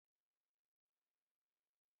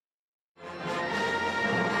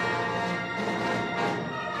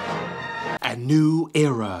A new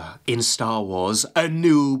era in Star Wars, a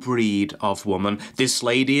new breed of woman. This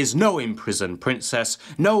lady is no imprisoned princess,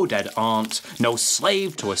 no dead aunt, no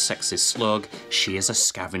slave to a sexist slug. She is a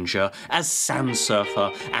scavenger, a sand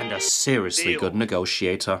surfer, and a seriously good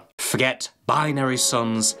negotiator. Forget binary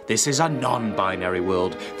sons, this is a non-binary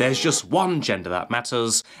world. There's just one gender that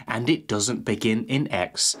matters, and it doesn't begin in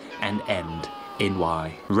X and end in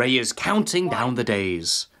Y. Rey is counting down the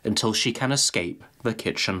days until she can escape the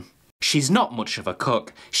kitchen. She's not much of a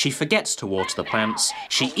cook, she forgets to water the plants,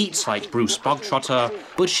 she eats like Bruce Bogtrotter,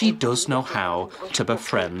 but she does know how to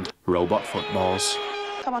befriend robot footballs.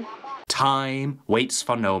 Come on. Time waits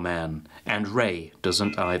for no man, and Rey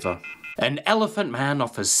doesn't either. An elephant man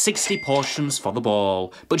offers 60 portions for the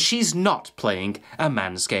ball, but she's not playing a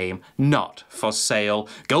man's game, not for sale.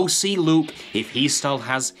 Go see Luke if he still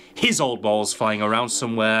has his old balls flying around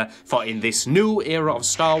somewhere, for in this new era of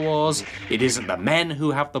Star Wars, it isn't the men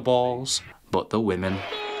who have the balls, but the women.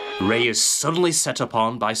 Rey is suddenly set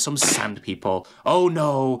upon by some sand people. Oh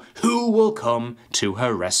no, who will come to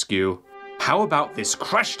her rescue? How about this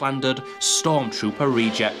crash-landed stormtrooper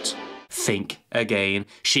reject? Think again.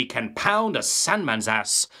 She can pound a sandman's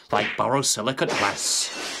ass like borosilicate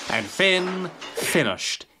glass. And Finn,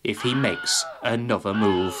 finished if he makes another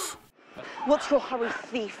move. What's your hurry,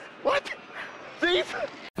 thief? What? Thief?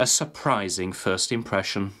 A surprising first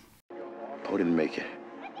impression. Poe didn't make it.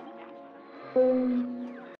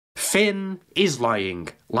 Finn is lying,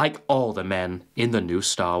 like all the men in the new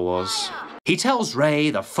Star Wars. He tells Rey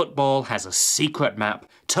the football has a secret map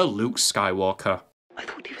to Luke Skywalker. I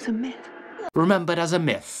thought he was a myth. Remembered as a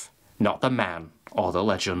myth, not the man or the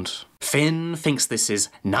legend. Finn thinks this is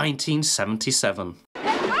 1977.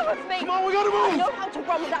 Let go of me! Come on, we gotta move! I know how to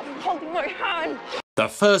run without you holding my hand. The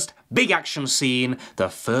first big action scene, the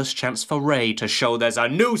first chance for Rey to show there's a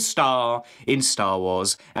new star in Star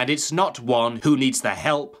Wars, and it's not one who needs the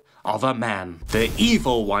help of a man. The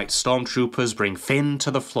evil white stormtroopers bring Finn to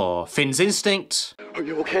the floor. Finn's instinct? Are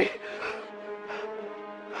you okay?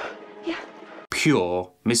 Yeah.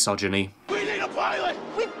 Pure misogyny. We need a pilot!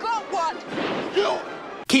 We've got one! You!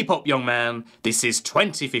 Keep up, young man. This is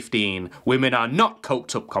 2015. Women are not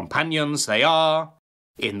coked-up companions. They are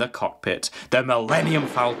in the cockpit. The Millennium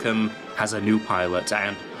Falcon has a new pilot,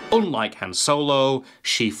 and unlike Han Solo,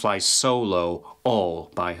 she flies solo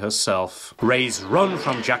all by herself. Rey's run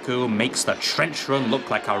from Jakku makes the trench run look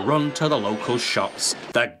like a run to the local shops.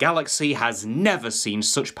 The galaxy has never seen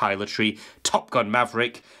such pilotry. Top Gun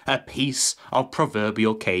Maverick, a piece of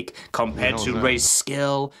proverbial cake compared to Rey's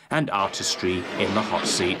skill and artistry in the hot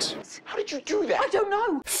seat. How did you do that? I don't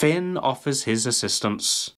know. Finn offers his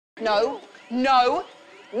assistance. No, no,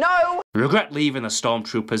 no! Regret leaving the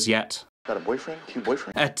stormtroopers yet? Got a boyfriend? Cute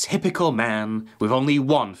boyfriend? A typical man with only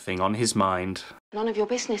one thing on his mind. None of your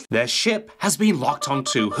business. Their ship has been locked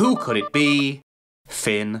onto. Who could it be?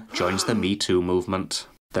 Finn joins the Me Too movement.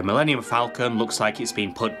 The Millennium Falcon looks like it's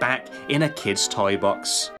been put back in a kid's toy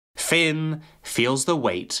box. Finn feels the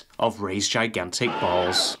weight of Rey's gigantic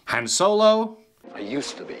balls. Han Solo? I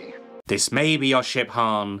used to be. This may be your ship,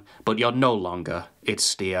 Han, but you're no longer its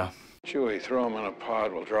steer. Chewie, throw him in a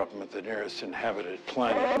pod. We'll drop him at the nearest inhabited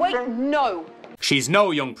planet. Wait, no! She's no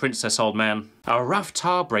young princess, old man. A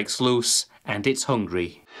Raftar breaks loose, and it's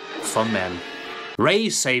hungry for men. Rey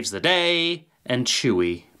saves the day, and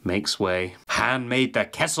Chewie makes way. Han made the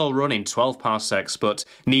Kessel Run in 12 parsecs, but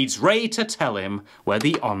needs Rey to tell him where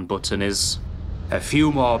the on button is. A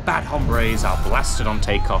few more bad hombres are blasted on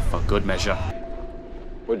takeoff for good measure.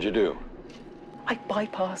 What'd you do? I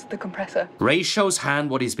bypassed the compressor. Rey shows Han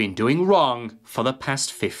what he's been doing wrong for the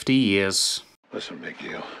past 50 years. Listen, big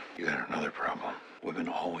deal. You got another problem. Women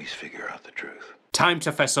always figure out the truth. Time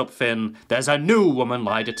to fess up, Finn. There's a new woman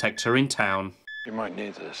lie detector in town. You might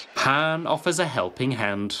need this. Han offers a helping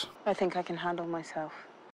hand. I think I can handle myself.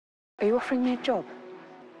 Are you offering me a job?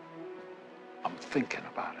 I'm thinking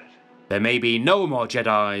about it. There may be no more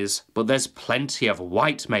Jedis, but there's plenty of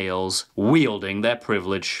white males wielding their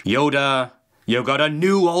privilege. Yoda, you've got a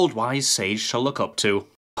new old wise sage to look up to.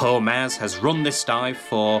 Poor Maz has run this dive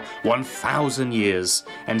for 1,000 years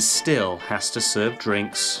and still has to serve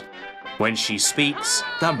drinks. When she speaks,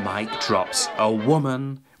 the mic drops. A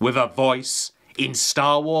woman with a voice in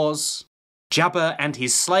Star Wars. Jabba and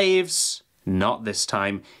his slaves? Not this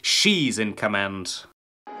time. She's in command.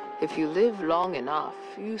 If you live long enough,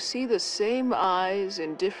 you see the same eyes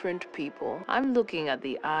in different people. I'm looking at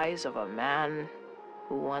the eyes of a man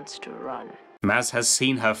who wants to run. Maz has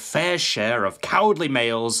seen her fair share of cowardly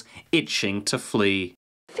males itching to flee.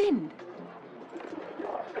 Finn!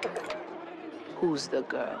 Who's the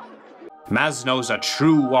girl? Maz knows a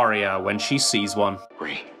true warrior when she sees one.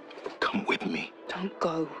 Rey, come with me. Don't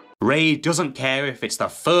go. Rey doesn't care if it's the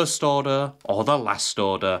First Order or the Last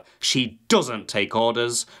Order. She doesn't take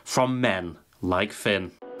orders from men like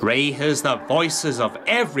Finn. Rey hears the voices of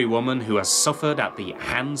every woman who has suffered at the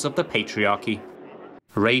hands of the Patriarchy.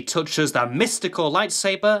 Rey touches the mystical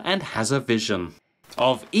lightsaber and has a vision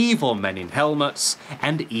of evil men in helmets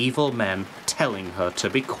and evil men telling her to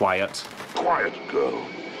be quiet. Quiet, girl.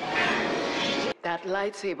 That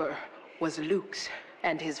lightsaber was Luke's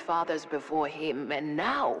and his father's before him, and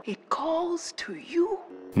now it calls to you.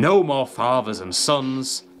 No more fathers and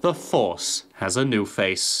sons. The Force has a new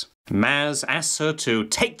face. Maz asks her to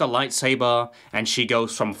take the lightsaber, and she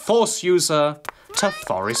goes from Force user to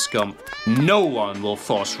Forrest Gump. No one will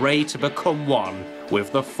force Rey to become one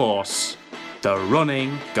with the Force. The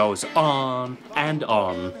running goes on and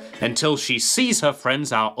on until she sees her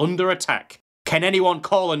friends are under attack. Can anyone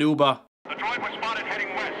call an Uber? The droid was spotted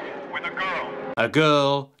heading west with a girl. A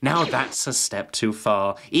girl? Now that's a step too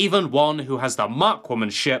far. Even one who has the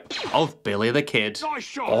markwomanship of Billy the Kid.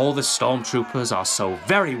 All the stormtroopers are so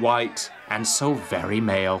very white and so very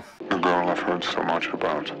male. The girl I've heard so much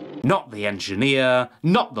about. Not the engineer,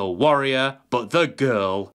 not the warrior, but the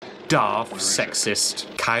girl. Daft sexist.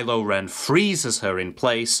 Kylo Ren freezes her in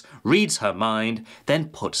place, reads her mind, then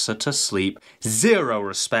puts her to sleep. Zero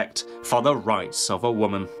respect for the rights of a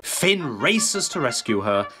woman. Finn races to rescue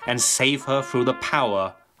her and save her through the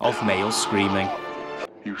power of male screaming.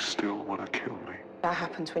 You still want to kill me? That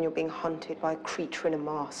happens when you're being hunted by a creature in a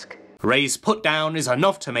mask. Rey's put down is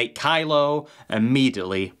enough to make Kylo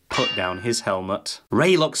immediately put down his helmet.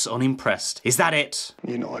 Rey looks unimpressed. Is that it?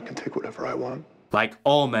 You know I can take whatever I want. Like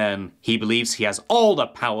all men, he believes he has all the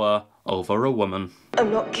power over a woman.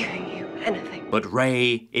 I'm not giving you anything. But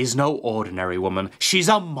Rey is no ordinary woman. She's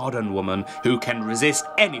a modern woman who can resist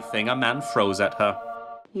anything a man throws at her.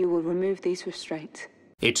 You will remove these restraints.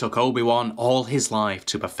 It took Obi-Wan all his life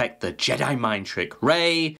to perfect the Jedi mind trick.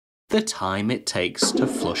 Rey, the time it takes to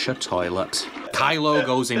flush a toilet. Kylo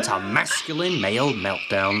goes into masculine male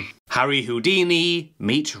meltdown. Harry Houdini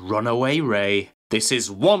meet runaway Rey. This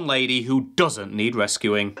is one lady who doesn't need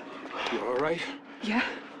rescuing. You alright? Yeah?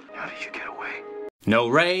 How did you get away? No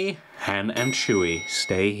Rey, Han and Chewie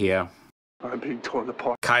stay here. I'm being torn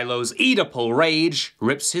apart. Kylo's Oedipal rage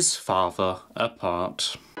rips his father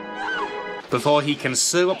apart. Before he can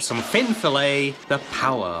serve up some fin fillet, the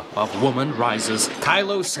power of woman rises.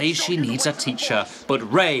 Kylo says she needs a teacher,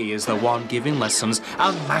 but Rey is the one giving lessons,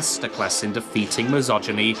 a masterclass in defeating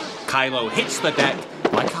misogyny. Kylo hits the deck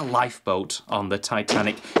like a lifeboat on the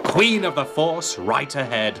Titanic. Queen of the Force right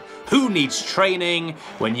ahead. Who needs training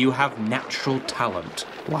when you have natural talent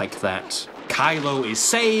like that? Kylo is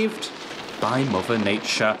saved by Mother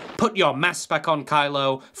Nature. Put your mask back on,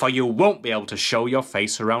 Kylo, for you won't be able to show your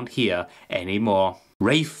face around here anymore.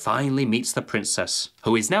 Rey finally meets the princess,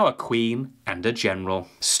 who is now a queen and a general.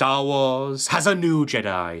 Star Wars has a new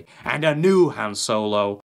Jedi and a new Han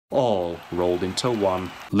Solo, all rolled into one.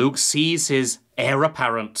 Luke sees his heir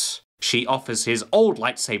apparent. She offers his old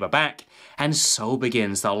lightsaber back, and so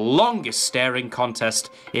begins the longest staring contest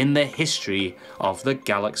in the history of the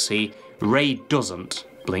galaxy. Rey doesn't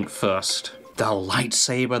blink first. The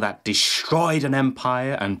lightsaber that destroyed an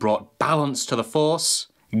empire and brought balance to the Force?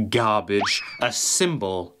 Garbage. A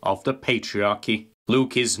symbol of the Patriarchy.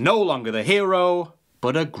 Luke is no longer the hero,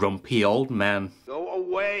 but a grumpy old man. Go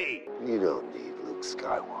away. You don't need Luke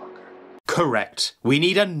Skywalker. Correct. We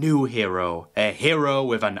need a new hero. A hero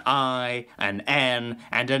with an I, an N,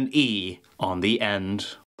 and an E on the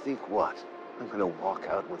end. Think what? I'm gonna walk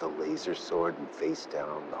out with a laser sword and face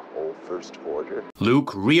down the whole First Order?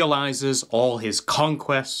 Luke realizes all his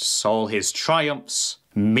conquests, all his triumphs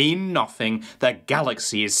mean nothing. The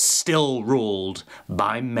galaxy is still ruled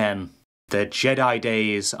by men. The Jedi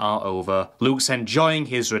days are over. Luke's enjoying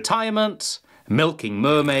his retirement, milking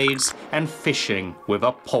mermaids, and fishing with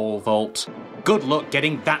a pole vault. Good luck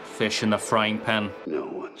getting that fish in the frying pan. No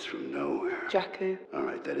one's from nowhere. Jakku.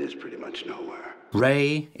 Alright, that is pretty much nowhere.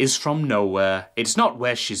 Rey is from nowhere. It's not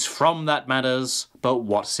where she's from that matters, but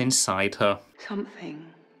what's inside her. Something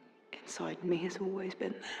inside me has always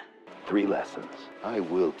been there. 3 lessons. I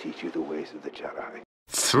will teach you the ways of the Jedi.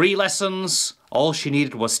 3 lessons? All she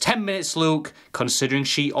needed was 10 minutes, Luke, considering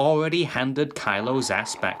she already handed Kylo's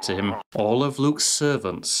ass back to him. All of Luke's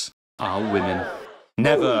servants are women.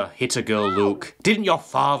 Never hit a girl, Luke. Didn't your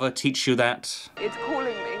father teach you that? It's calling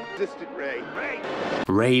me. Distant Rey.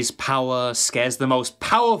 Rey's power scares the most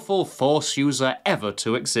powerful Force user ever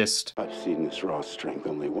to exist. I've seen this raw strength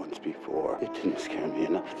only once before. It didn't scare me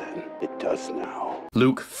enough then. It does now.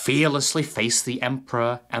 Luke fearlessly faced the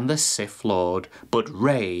Emperor and the Sith Lord, but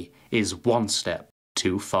Rey is one step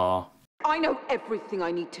too far. I know everything I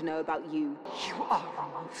need to know about you. You are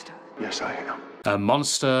a monster. Yes, I am. A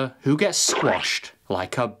monster who gets squashed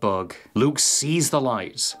like a bug. Luke sees the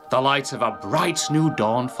light of a bright new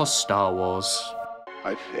dawn for Star Wars.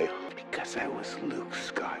 I failed because I was Luke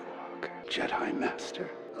Skywalker, Jedi Master,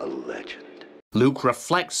 a legend. Luke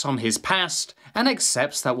reflects on his past and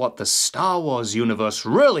accepts that what the Star Wars universe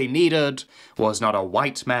really needed was not a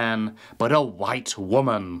white man, but a white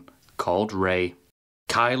woman called Rey.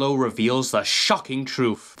 Kylo reveals the shocking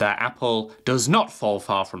truth that Apple does not fall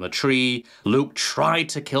far from the tree. Luke tried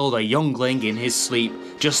to kill the youngling in his sleep,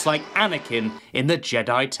 just like Anakin in the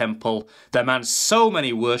Jedi Temple. The man so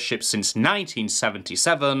many worshipped since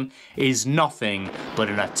 1977 is nothing but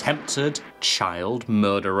an attempted child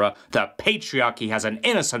murderer. The Patriarchy has an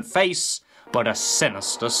innocent face, but a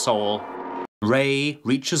sinister soul. Rey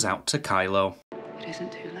reaches out to Kylo. It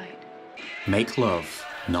isn't too late. Make love,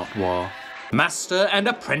 not war. Master and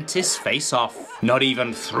apprentice face off. Not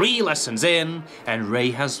even 3 lessons in, and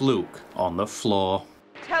Rey has Luke on the floor.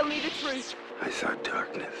 Tell me the truth. I saw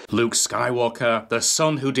darkness. Luke Skywalker, the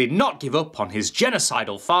son who did not give up on his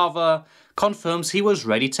genocidal father, confirms he was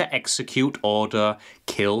ready to execute order,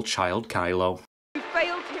 kill child Kylo. You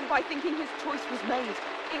failed him by thinking his choice was made.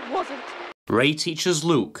 It wasn't. Rey teaches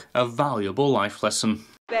Luke a valuable life lesson.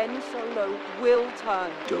 Ben Solo will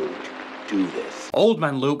turn. Don't do this. Old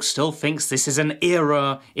man Luke still thinks this is an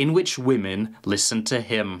era in which women listen to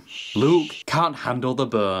him. Luke can't handle the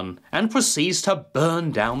burn and proceeds to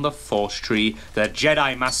burn down the Force tree. The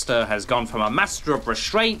Jedi Master has gone from a master of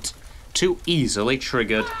restraint to easily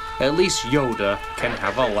triggered. At least Yoda can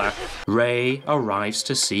have a laugh. Rey arrives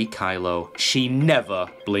to see Kylo. She never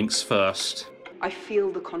blinks first. I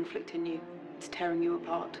feel the conflict in you. It's tearing you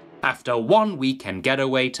apart. After 1 weekend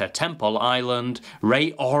getaway to Temple Island,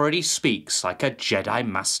 Rey already speaks like a Jedi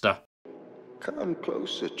Master. Come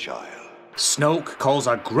closer, child. Snoke calls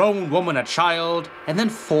a grown woman a child and then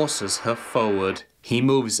forces her forward. He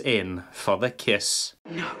moves in for the kiss.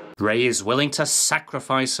 No. Rey is willing to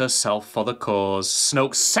sacrifice herself for the cause.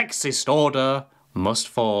 Snoke's sexist order must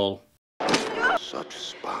fall. Such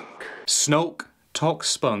spunk. Snoke talks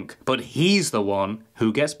spunk, but he's the one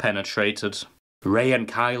who gets penetrated. Rey and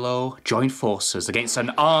Kylo join forces against an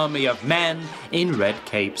army of men in red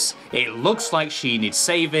capes. It looks like she needs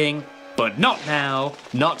saving, but not now,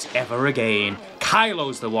 not ever again.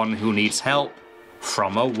 Kylo's the one who needs help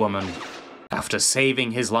from a woman. After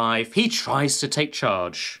saving his life, he tries to take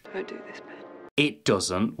charge. Don't do this, Ben. It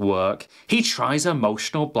doesn't work. He tries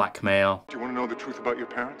emotional blackmail. Do you want to know the truth about your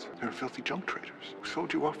parents? They're filthy junk traders who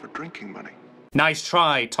sold you off for drinking money. Nice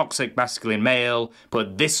try, toxic masculine male,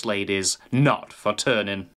 but this lady's not for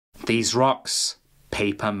turning. These rocks,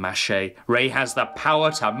 paper mache. Rey has the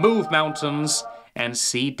power to move mountains and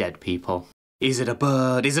see dead people. Is it a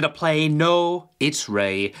bird? Is it a plane? No, it's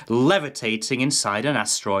Rey, levitating inside an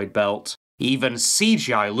asteroid belt. Even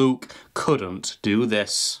CGI Luke couldn't do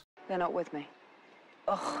this. They're not with me.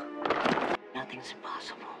 Ugh. Nothing's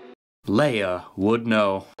impossible. Leia would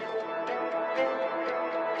know.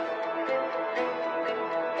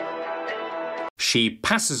 She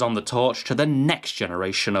passes on the torch to the next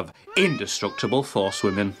generation of indestructible Force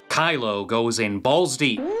women. Kylo goes in balls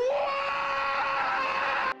deep.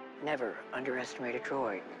 Never underestimate a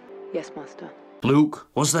droid. Yes, Master. Luke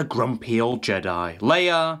was the grumpy old Jedi.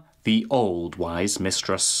 Leia, the old wise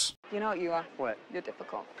mistress. You know what you are? What? You're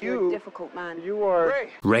difficult. You're a difficult man. You are...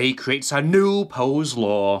 Rey creates a new pose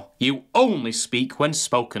law. You only speak when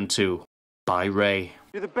spoken to by Rey.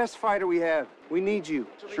 You're the best fighter we have. We need you.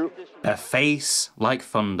 True. A face like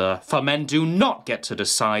thunder, for men do not get to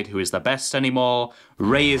decide who is the best anymore.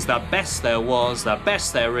 Rey is the best there was, the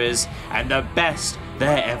best there is, and the best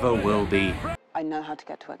there ever will be. I know how to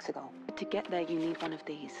get to Exegol. But to get there, you need one of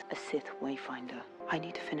these. A Sith Wayfinder. I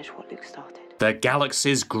need to finish what Luke started. The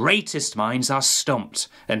galaxy's greatest minds are stumped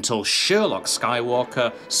until Sherlock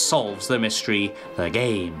Skywalker solves the mystery. The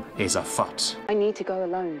game is afoot. I need to go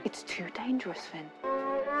alone. It's too dangerous, Finn.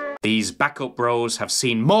 These backup bros have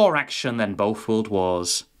seen more action than both world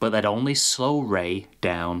wars, but they'd only slow Rey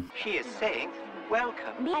down. She is saying,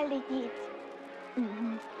 welcome. Her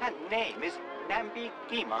name is Nambi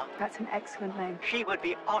Gima. That's an excellent name. She would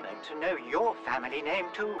be honored to know your family name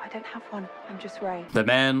too. I don't have one. I'm just Rey. The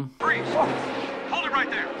men, Freeze! Hold it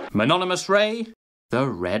right there! Mononymous Rey, the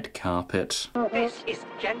red carpet. This is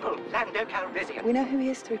General Lando Calrissian. We know who he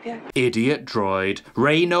is, 3PO. Idiot droid.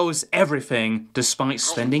 Rey knows everything despite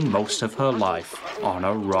spending most of her life on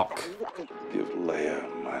a rock. Give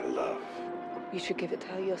Leia my love. You should give it to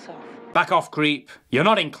her yourself. Back off, creep. You're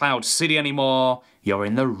not in Cloud City anymore. You're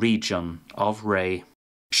in the region of Rey.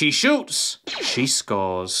 She shoots. She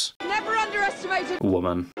scores. Never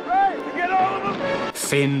woman. Hey, you get all of them?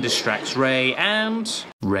 Finn distracts Rey and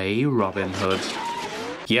Rey Robin Hood.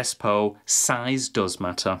 Yes, Poe, size does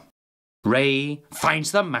matter. Rey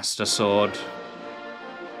finds the Master Sword.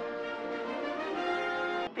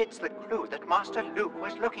 It's the clue that Master Luke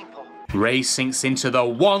was looking for. Rey sinks into the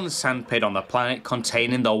one sandpit on the planet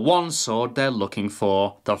containing the one sword they're looking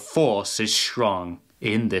for. The Force is strong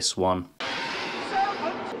in this one.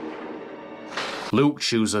 Luke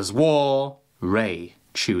chooses war, Rey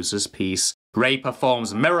chooses peace. Rey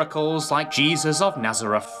performs miracles like Jesus of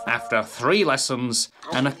Nazareth after 3 lessons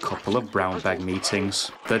and a couple of brown bag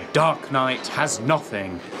meetings. The Dark Knight has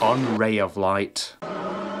nothing on Ray of Light.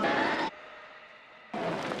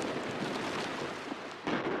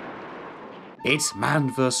 It's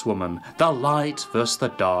man versus woman, the light versus the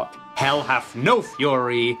dark. Hell hath no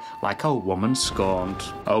fury like a woman scorned.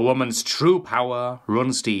 A woman's true power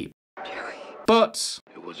runs deep. But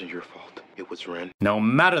It wasn't your fault. It was Ren. no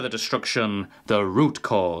matter the destruction, the root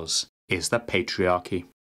cause is the patriarchy.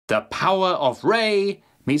 The power of Rey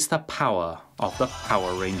meets the power of the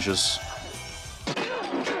Power Rangers.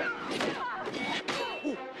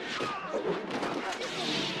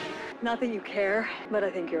 Not that you care, but I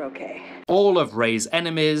think you're okay. All of Rey's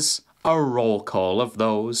enemies, a roll call of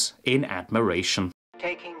those in admiration.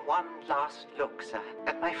 Taking one last look, sir,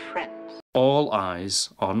 at my friends. All eyes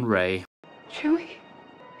on Rey. Chewie?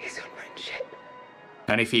 He's gonna run shit.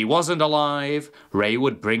 And if he wasn't alive, Rey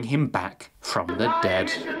would bring him back from the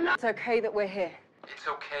dead. It's okay that we're here. It's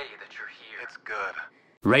okay that you're here. It's good.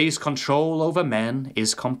 Rey's control over men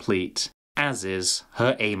is complete, as is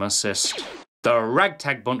her aim assist. The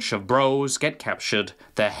ragtag bunch of bros get captured,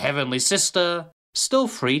 their heavenly sister still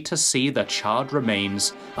free to see the charred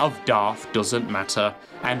remains of Darth Doesn't Matter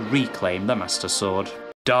and reclaim the Master Sword.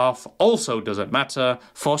 Darth Also Doesn't Matter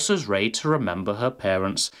forces Rey to remember her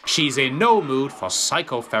parents. She's in no mood for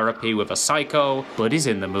psychotherapy with a psycho, but is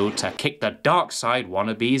in the mood to kick the dark side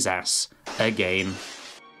wannabe's ass again.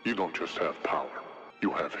 You don't just have power.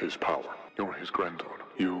 You have his power. You're his granddaughter.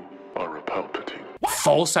 You are a Palpatine.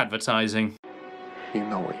 False advertising. You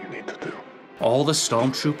know what you need to do. All the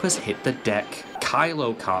stormtroopers hit the deck.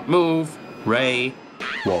 Kylo can't move. Rey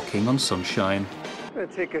walking on sunshine. It's gonna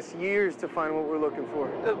take us years to find what we're looking for.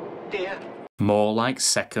 Oh, dear. More like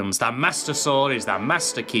seconds. The Master Sword is the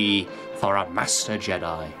master key for a Master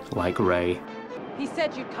Jedi like Rey. He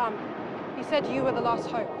said you'd come. He said you were the last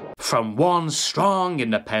hope. From one strong,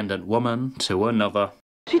 independent woman to another,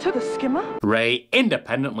 She took the skimmer? Rey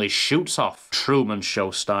independently shoots off, Truman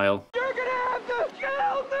Show style. You're gonna have to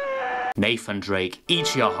kill me! Nathan Drake,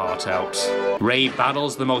 eat your heart out. Rey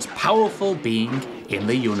battles the most powerful being in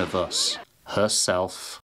the universe,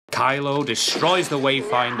 herself. Kylo destroys the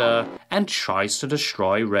Wayfinder and tries to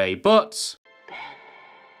destroy Rey, but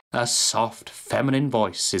a soft, feminine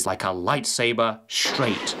voice is like a lightsaber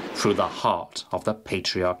straight through the heart of the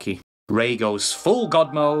Patriarchy. Rey goes full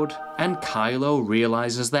God mode, and Kylo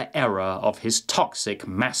realizes the error of his toxic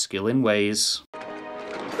masculine ways.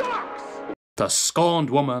 The scorned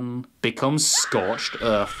woman becomes scorched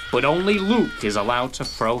earth, but only Luke is allowed to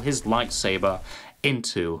throw his lightsaber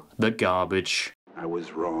into the garbage. I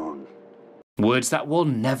was wrong. Words that will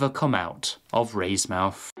never come out of Rey's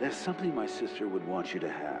mouth. There's something my sister would want you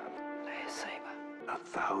to have.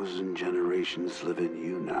 1,000 generations live in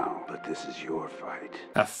you now, but this is your fight.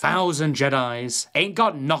 1,000 Jedis ain't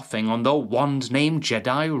got nothing on the wand named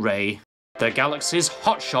Jedi Rey. The galaxy's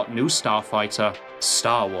hotshot new starfighter,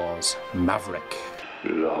 Star Wars Maverick.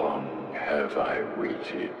 Long have I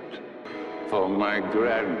waited for my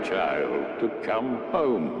grandchild to come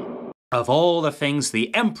home. Of all the things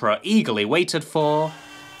the Emperor eagerly waited for,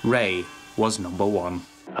 Rey was number one.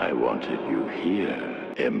 I wanted you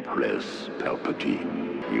here, Empress Palpatine.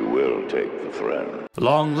 You will take the throne.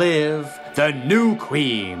 Long live the new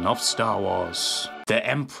queen of Star Wars. The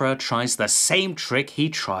Emperor tries the same trick he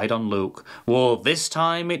tried on Luke. Will this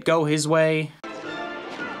time it go his way?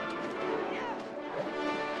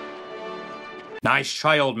 Nice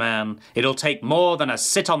try, old man. It'll take more than a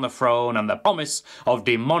sit on the throne and the promise of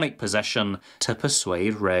demonic possession to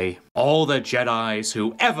persuade Rey. All the Jedis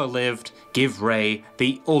who ever lived give Rey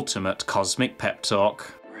the ultimate cosmic pep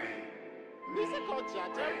talk.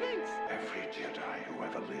 Every Jedi who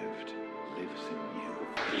ever lived lives in you.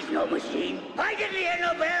 He's no machine. I didn't hear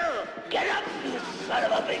no bell. Get up, you son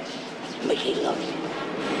of a bitch. Mickey loves you.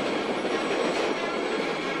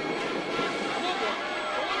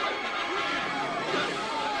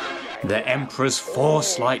 The Emperor's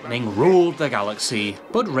Force lightning ruled the galaxy,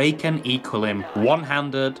 but Rey can equal him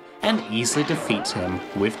one-handed and easily defeat him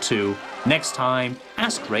with two. Next time,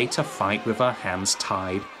 ask Rey to fight with her hands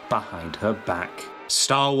tied behind her back.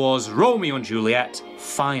 Star Wars Romeo and Juliet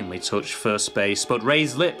finally touch first base, but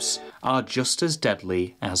Rey's lips are just as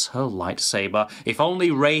deadly as her lightsaber. If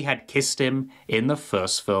only Rey had kissed him in the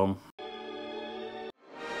first film.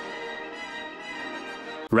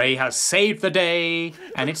 Rey has saved the day,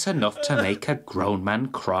 and it's enough to make a grown man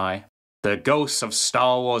cry. The ghosts of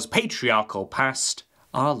Star Wars' patriarchal past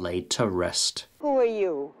are laid to rest. Who are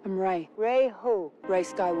you? I'm Rey. Rey who? Rey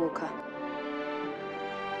Skywalker.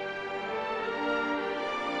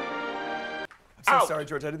 I'm so sorry,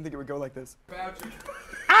 George. I didn't think it would go like this.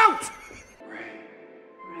 Out!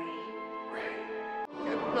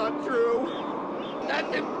 It's not true.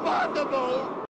 That's impossible.